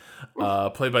Emmett,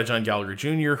 played by John Gallagher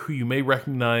Jr., who you may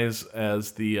recognize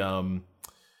as the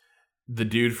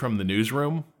dude from The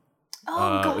Newsroom.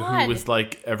 Oh, God. Who was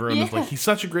like, everyone was like, he's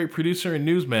such a great producer and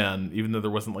newsman, even though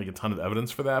there wasn't like a ton of evidence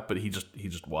for that, but he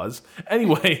just was.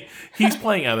 Anyway, he's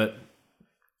playing Emmett,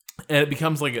 and it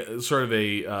becomes like a sort of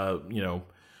a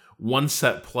one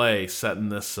set play set in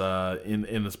this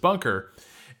in this bunker,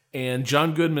 and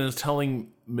John Goodman is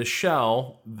telling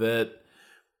Michelle that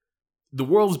the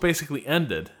world is basically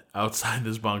ended outside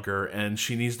this bunker, and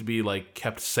she needs to be like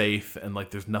kept safe, and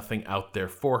like there's nothing out there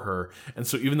for her. And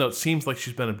so even though it seems like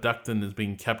she's been abducted and is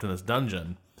being kept in this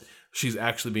dungeon, she's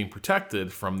actually being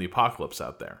protected from the apocalypse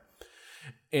out there.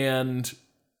 And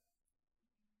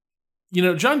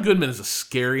John Goodman is a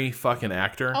scary fucking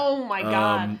actor. Oh my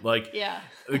God.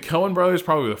 The Coen brothers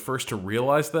probably were the first to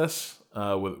realize this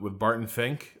with Barton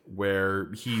Fink,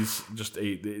 where he's just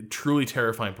a truly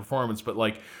terrifying performance. But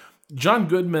like John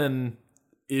Goodman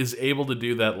is able to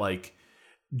do that like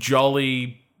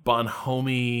jolly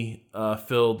bonhomie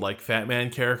filled like fat man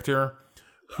character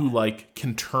who like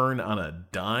can turn on a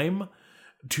dime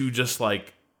to just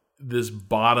like this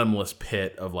bottomless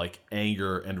pit of like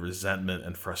anger and resentment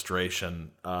and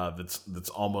frustration that's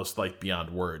almost like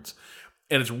beyond words.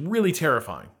 And it's really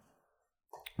terrifying,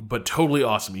 but totally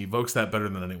awesome. He evokes that better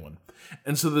than anyone.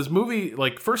 And so this movie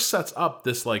like first sets up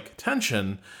this like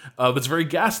tension of it's very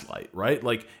gaslight, right?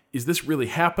 Like, is this really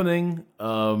happening?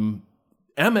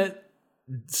 Emmett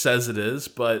says it is,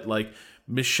 but like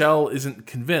Michelle isn't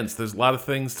convinced. There's a lot of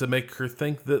things to make her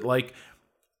think that like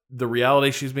the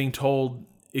reality she's being told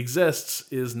exists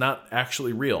is not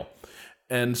actually real.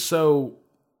 And so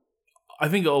I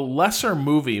think a lesser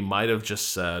movie might have just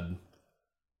said,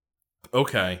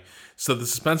 okay, so the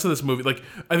suspense of this movie, like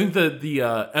I think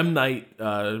the M. Night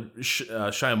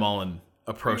Shyamalan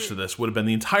approach to this would have been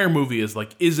the entire movie is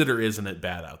like, is it or isn't it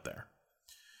bad out there?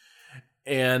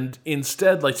 And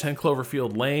instead, like 10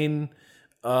 Cloverfield Lane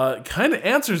kind of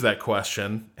answers that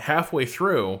question halfway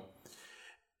through.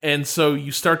 And so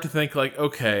you start to think like,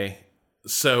 okay,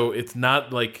 so it's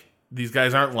not like these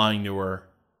guys aren't lying to her.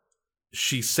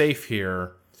 She's safe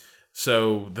here.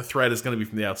 So the threat is going to be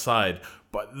from the outside.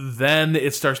 But then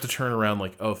it starts to turn around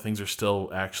like, oh, things are still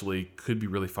actually could be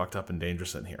really fucked up and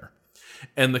dangerous in here.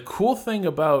 And the cool thing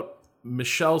about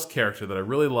Michelle's character that I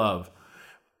really love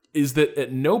is that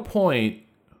at no point,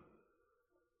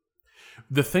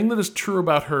 the thing that is true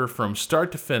about her from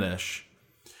start to finish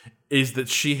is that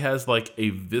she has like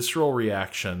a visceral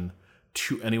reaction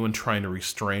to anyone trying to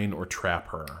restrain or trap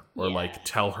her or like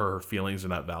tell her feelings are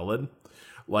not valid.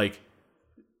 Like,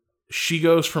 she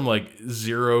goes from like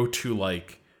 0 to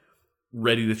like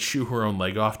ready to chew her own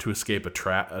leg off to escape a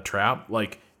trap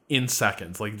like in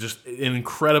seconds. Like just an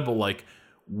incredible like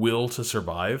will to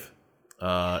survive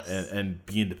and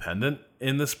be independent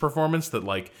in this performance that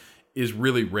like is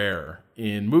really rare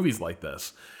in movies like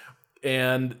this.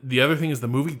 And the other thing is the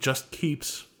movie just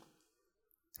keeps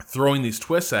throwing these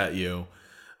twists at you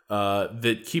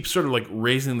that keeps sort of like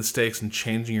raising the stakes and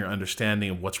changing your understanding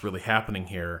of what's really happening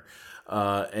here.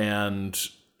 And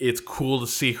it's cool to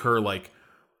see her like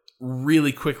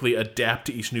really quickly adapt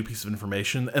to each new piece of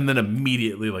information and then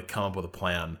immediately like come up with a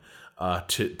plan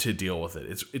to deal with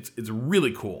it. It's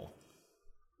really cool.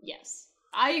 Yes,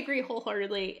 I agree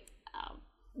wholeheartedly.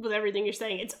 with everything you're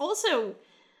saying. It's also,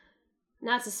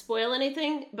 not to spoil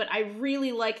anything, but I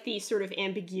really like the sort of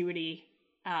ambiguity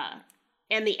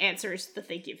and the answers that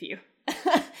they give you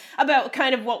about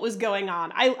kind of what was going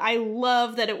on. I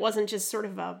love that it wasn't just sort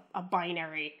of a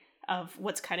binary of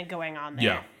what's kind of going on there.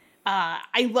 Yeah.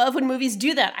 I love when movies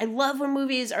do that. I love when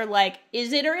movies are like,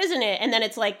 is it or isn't it? And then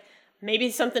it's like, maybe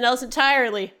it's something else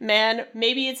entirely, man.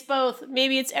 Maybe it's both.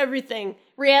 Maybe it's everything.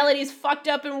 Reality is fucked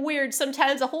up and weird.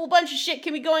 Sometimes a whole bunch of shit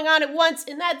can be going on at once,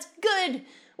 and that's good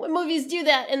when movies do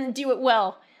that and do it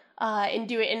well. And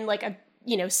do it in like a,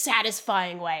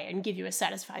 satisfying way and give you a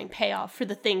satisfying payoff for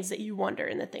the things that you wonder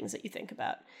and the things that you think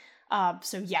about.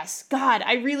 So yes, God,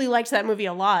 I really liked that movie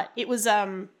a lot. It was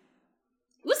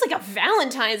like a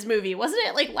Valentine's movie, wasn't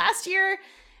it? Like last year?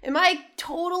 Am I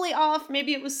totally off?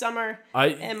 Maybe it was summer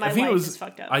and my life was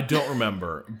fucked up. I don't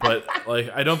remember, but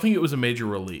I don't think it was a major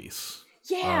release.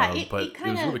 Yeah, but it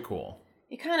was really cool.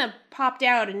 It kind of popped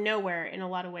out of nowhere in a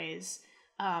lot of ways.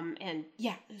 And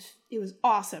yeah, it was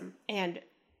awesome. And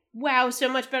wow, so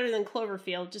much better than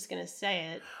Cloverfield, just gonna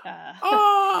say it.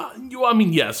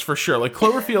 Yes, for sure. Like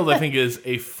Cloverfield, I think is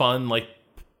a fun, like,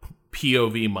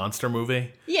 POV monster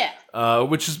movie. Yeah.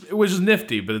 Which is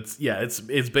nifty, but it's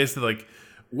basically like,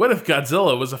 what if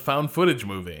Godzilla was a found footage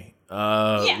movie?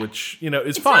 Which,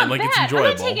 is fine. Like, it's enjoyable.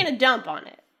 I'm not taking a dump on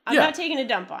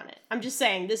it. I'm just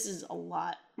saying this is a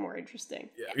lot more interesting.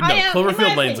 Yeah. No,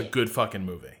 Cloverfield Lane's a good fucking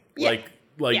movie. Yeah.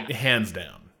 Hands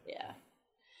down. Yeah.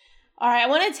 All right, I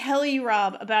want to tell you,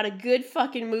 Rob, about a good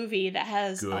fucking movie that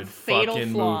has a fatal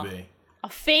flaw. Movie. A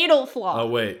fatal flaw. Oh,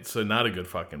 wait. So not a good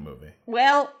fucking movie.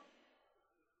 Well,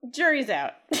 jury's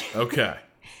out. Okay.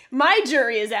 My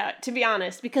jury is out, to be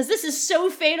honest, because this is so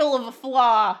fatal of a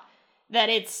flaw that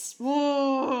it's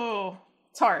hard.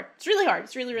 It's really hard.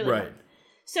 It's really, really hard.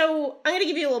 So I'm going to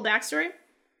give you a little backstory.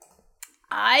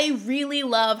 I really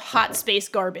love hot space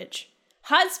garbage.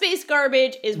 Hot space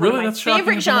garbage is one of my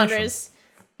favorite genres.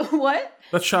 What?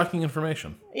 That's shocking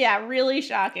information. Yeah, really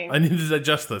shocking. I need to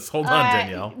digest this. Hold on,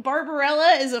 Danielle.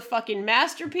 Barbarella is a fucking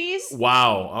masterpiece.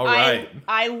 Wow. All right.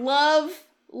 I love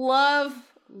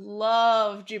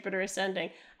Jupiter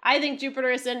Ascending. I think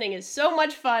Jupiter Ascending is so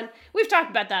much fun. We've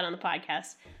talked about that on the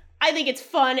podcast. I think it's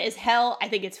fun as hell. I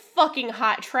think it's fucking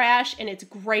hot trash, and it's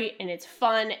great, and it's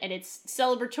fun, and it's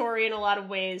celebratory in a lot of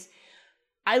ways.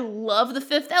 I love The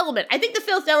Fifth Element. I think The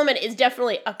Fifth Element is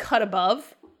definitely a cut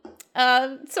above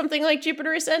something like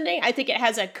Jupiter Ascending. I think it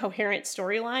has a coherent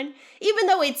storyline, even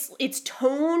though its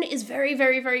tone is very,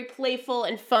 very, very playful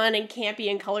and fun and campy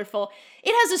and colorful.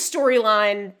 It has a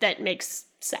storyline that makes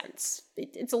sense.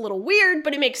 It's a little weird,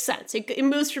 but it makes sense. It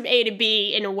moves from A to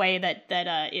B in a way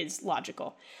that is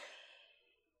logical.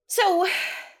 So,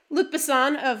 Luc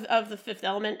Besson of The Fifth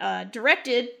Element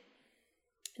directed,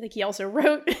 I think he also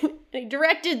wrote, he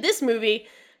directed this movie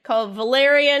called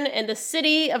Valerian and the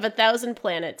City of 1,000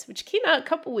 Planets, which came out a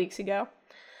couple weeks ago.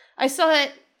 I saw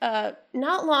it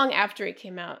not long after it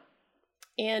came out,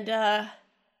 and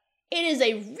it is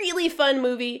a really fun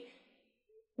movie.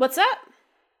 What's that?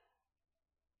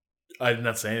 I did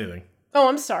not say anything. Oh,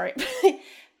 I'm sorry.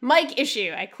 Mic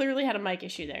issue. I clearly had a mic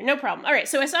issue there. No problem. All right,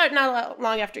 so I saw it not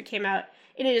long after it came out.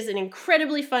 It is an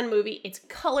incredibly fun movie. It's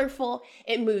colorful.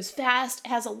 It moves fast. It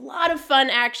has a lot of fun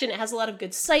action. It has a lot of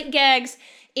good sight gags.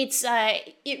 It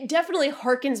definitely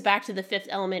harkens back to The Fifth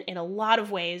Element in a lot of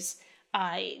ways.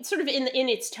 Sort of in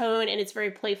its tone, and its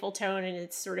very playful tone, and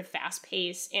its sort of fast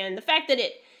pace, and the fact that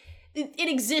it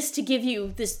exists to give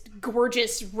you this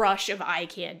gorgeous rush of eye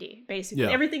candy, basically.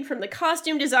 Yeah. Everything from the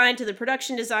costume design to the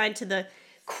production design to the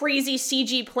crazy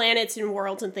CG planets and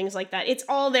worlds and things like that. It's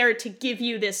all there to give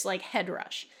you this like head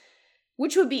rush,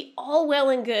 which would be all well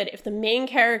and good if the main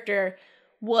character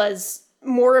was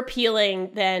more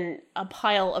appealing than a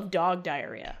pile of dog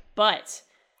diarrhea. But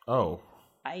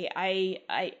I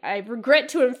regret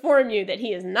to inform you that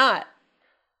he is not.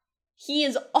 He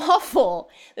is awful.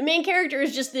 The main character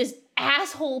is just this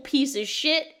asshole piece of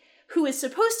shit who is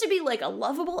supposed to be like a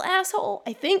lovable asshole,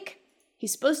 I think.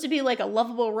 He's supposed to be like a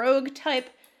lovable rogue type,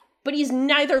 but he's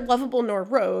neither lovable nor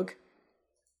rogue.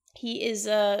 He is,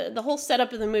 the whole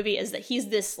setup of the movie is that he's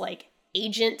this like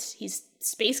agent, he's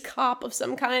space cop of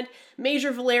some kind,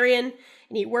 Major Valerian,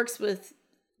 and he works with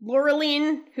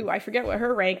Laureline, who I forget what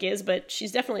her rank is, but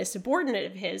she's definitely a subordinate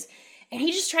of his. And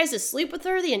he just tries to sleep with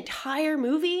her the entire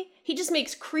movie. He just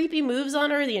makes creepy moves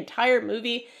on her the entire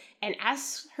movie and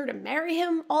asks her to marry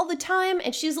him all the time.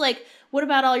 And she's like, what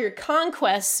about all your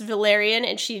conquests, Valerian?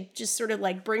 And she just sort of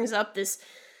like brings up this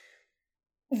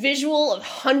visual of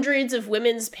hundreds of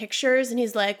women's pictures. And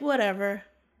he's like, whatever,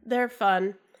 they're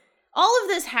fun. All of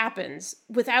this happens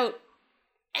without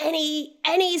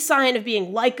any sign of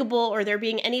being likable or there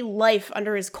being any life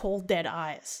under his cold, dead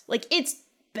eyes. Like, it's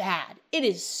bad. It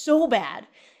is so bad.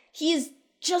 He's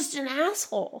just an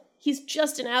asshole. He's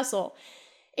just an asshole.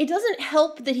 It doesn't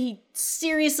help that he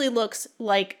seriously looks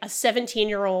like a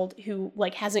 17-year-old who,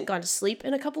 like, hasn't gone to sleep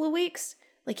in a couple of weeks.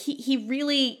 Like, he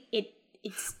really,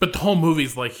 it's... But the whole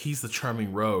movie's like, he's the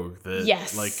charming rogue that,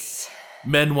 yes. like,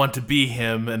 men want to be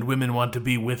him and women want to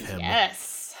be with him.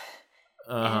 Yes.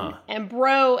 Uh-huh. And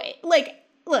bro, like,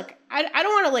 look, I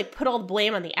don't want to, like, put all the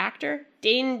blame on the actor.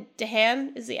 Dane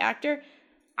DeHaan is the actor.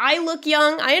 I look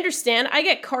young. I understand. I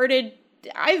get carded.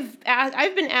 I've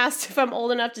been asked if I'm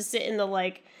old enough to sit in the,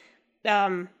 like,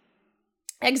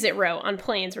 exit row on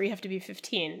planes where you have to be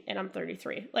 15, and I'm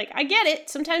 33. Like, I get it.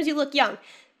 Sometimes you look young.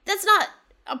 That's not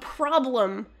a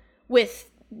problem with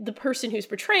the person who's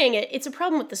portraying it. It's a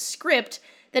problem with the script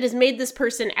that has made this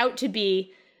person out to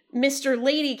be Mr.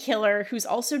 Lady Killer, who's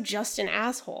also just an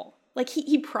asshole. Like,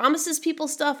 he promises people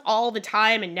stuff all the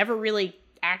time and never really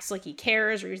acts like he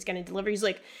cares or he's going to deliver. He's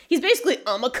basically,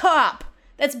 I'm a cop.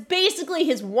 That's basically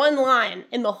his one line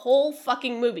in the whole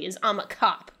fucking movie is, I'm a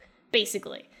cop,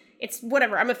 basically. It's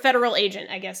whatever, I'm a federal agent,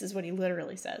 I guess is what he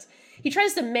literally says. He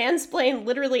tries to mansplain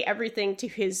literally everything to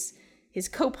his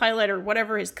co-pilot or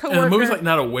whatever, his coworker. And the movie's, like,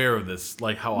 not aware of this,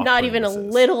 like, how not even a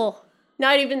little.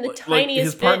 Not even the tiniest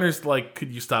his partner's like,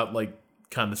 could you stop, like,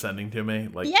 condescending to me?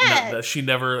 Like, yeah. She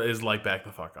never is like, back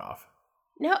the fuck off.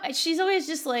 No, she's always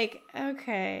just like,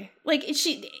 okay. Like,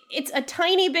 it's a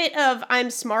tiny bit of I'm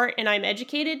smart and I'm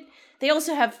educated. They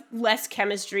also have less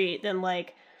chemistry than,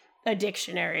 like, a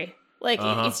dictionary. Like,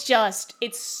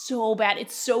 it's so bad.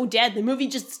 It's so dead. The movie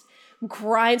just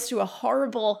grinds to a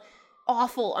horrible,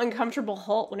 awful, uncomfortable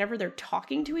halt whenever they're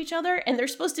talking to each other. And they're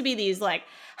supposed to be these, like,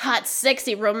 hot,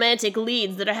 sexy, romantic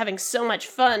leads that are having so much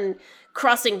fun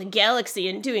crossing the galaxy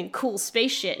and doing cool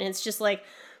space shit. And it's just like,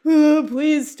 oh,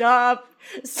 please stop.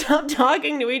 Stop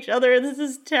talking to each other. This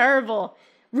is terrible.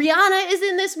 Rihanna is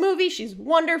in this movie. She's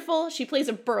wonderful. She plays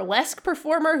a burlesque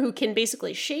performer who can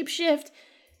basically shapeshift.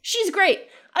 She's great.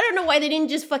 I don't know why they didn't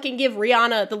just fucking give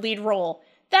Rihanna the lead role.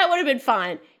 That would have been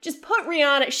fine. Just put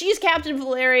Rihanna. She's Captain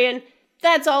Valerian.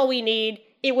 That's all we need.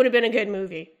 It would have been a good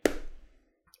movie.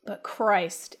 But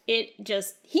Christ,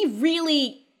 he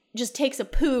really just takes a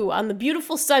poo on the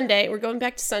beautiful Sunday. We're going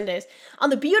back to Sundays. On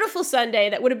the beautiful Sunday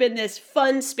that would have been this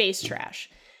fun space trash.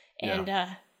 And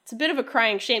it's a bit of a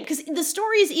crying shame because the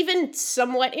story is even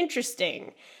somewhat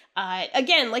interesting.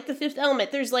 Again, like The Fifth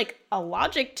Element, there's, like, a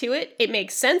logic to it. It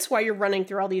makes sense why you're running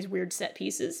through all these weird set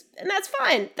pieces. And that's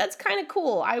fine. That's kind of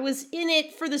cool. I was in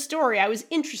it for the story. I was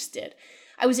interested.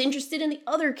 I was interested in the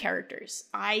other characters.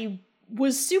 I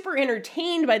was super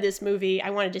entertained by this movie.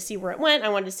 I wanted to see where it went. I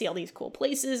wanted to see all these cool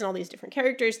places and all these different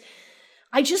characters.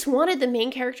 I just wanted the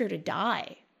main character to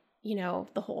die, you know,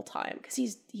 the whole time. Because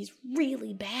he's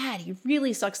really bad. He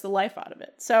really sucks the life out of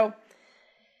it. So,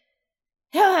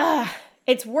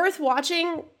 it's worth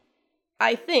watching,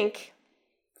 I think,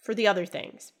 for the other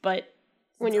things. But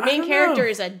when your main character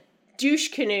is a douche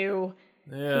canoe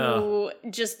who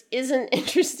just isn't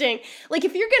interesting. Like,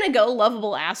 if you're going to go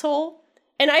lovable asshole,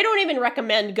 and I don't even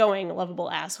recommend going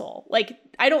lovable asshole. Like,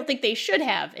 I don't think they should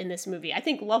have in this movie. I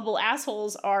think lovable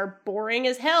assholes are boring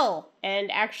as hell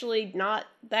and actually not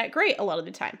that great a lot of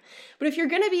the time. But if you're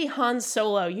going to be Han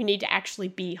Solo, you need to actually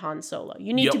be Han Solo.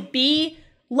 You need to be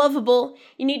lovable.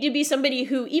 You need to be somebody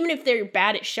who, even if they're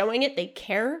bad at showing it, they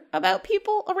care about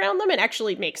people around them and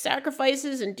actually make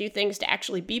sacrifices and do things to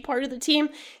actually be part of the team.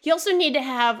 You also need to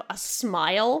have a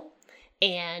smile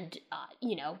and,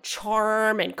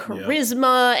 charm and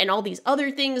charisma and all these other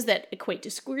things that equate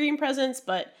to screen presence.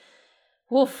 But,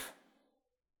 woof,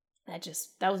 that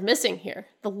was missing here.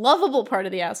 The lovable part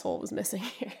of the asshole was missing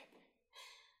here.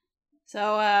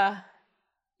 So,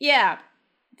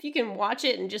 if you can watch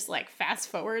it and just, like, fast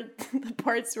forward the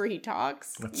parts where he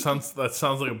talks. That sounds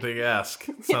like a big ask.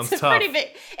 Sounds tough.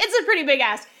 It's a pretty big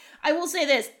ask. I will say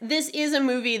this. This is a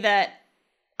movie that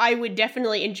I would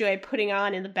definitely enjoy putting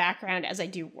on in the background as I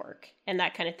do work and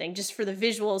that kind of thing, just for the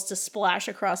visuals to splash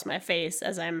across my face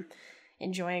as I'm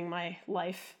enjoying my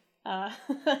life.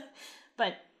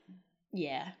 But,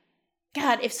 yeah.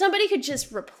 God, if somebody could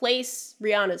just replace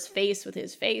Rihanna's face with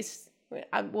his face,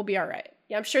 we'll be all right.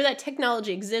 Yeah, I'm sure that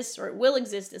technology exists, or it will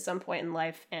exist at some point in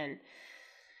life, and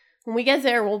when we get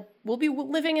there, we'll be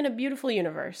living in a beautiful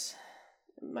universe.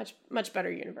 Much, much better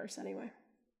universe, anyway.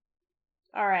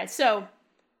 All right, so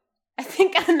I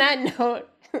think on that note,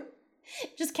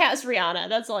 just cast Rihanna.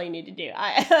 That's all you need to do.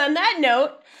 On that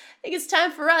note, I think it's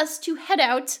time for us to head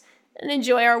out and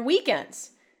enjoy our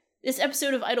weekends. This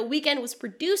episode of Idle Weekend was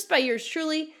produced by yours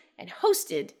truly and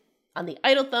hosted on the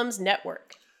Idle Thumbs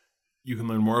Network. You can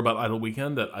learn more about Idle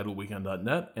Weekend at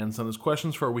idleweekend.net and send us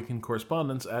questions for our weekend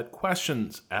correspondence at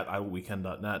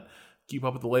questions@idleweekend.net. Keep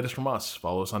up with the latest from us.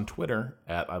 Follow us on Twitter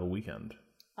 @idleweekend.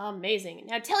 Amazing.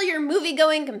 Now tell your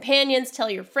movie-going companions, tell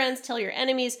your friends, tell your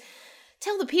enemies,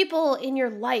 tell the people in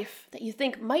your life that you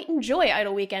think might enjoy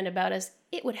Idle Weekend about us.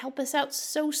 It would help us out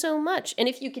so much. And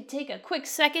if you could take a quick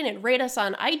second and rate us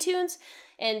on iTunes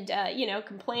and,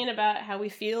 complain about how we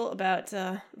feel about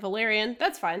Valerian,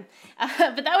 that's fine.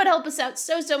 But that would help us out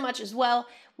so much as well.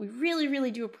 We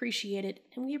really do appreciate it,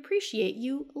 and we appreciate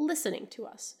you listening to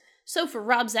us. So for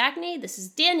Rob Zachney, this is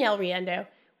Danielle Riendeau,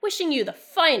 wishing you the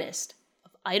finest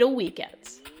of Idle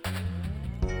Weekends.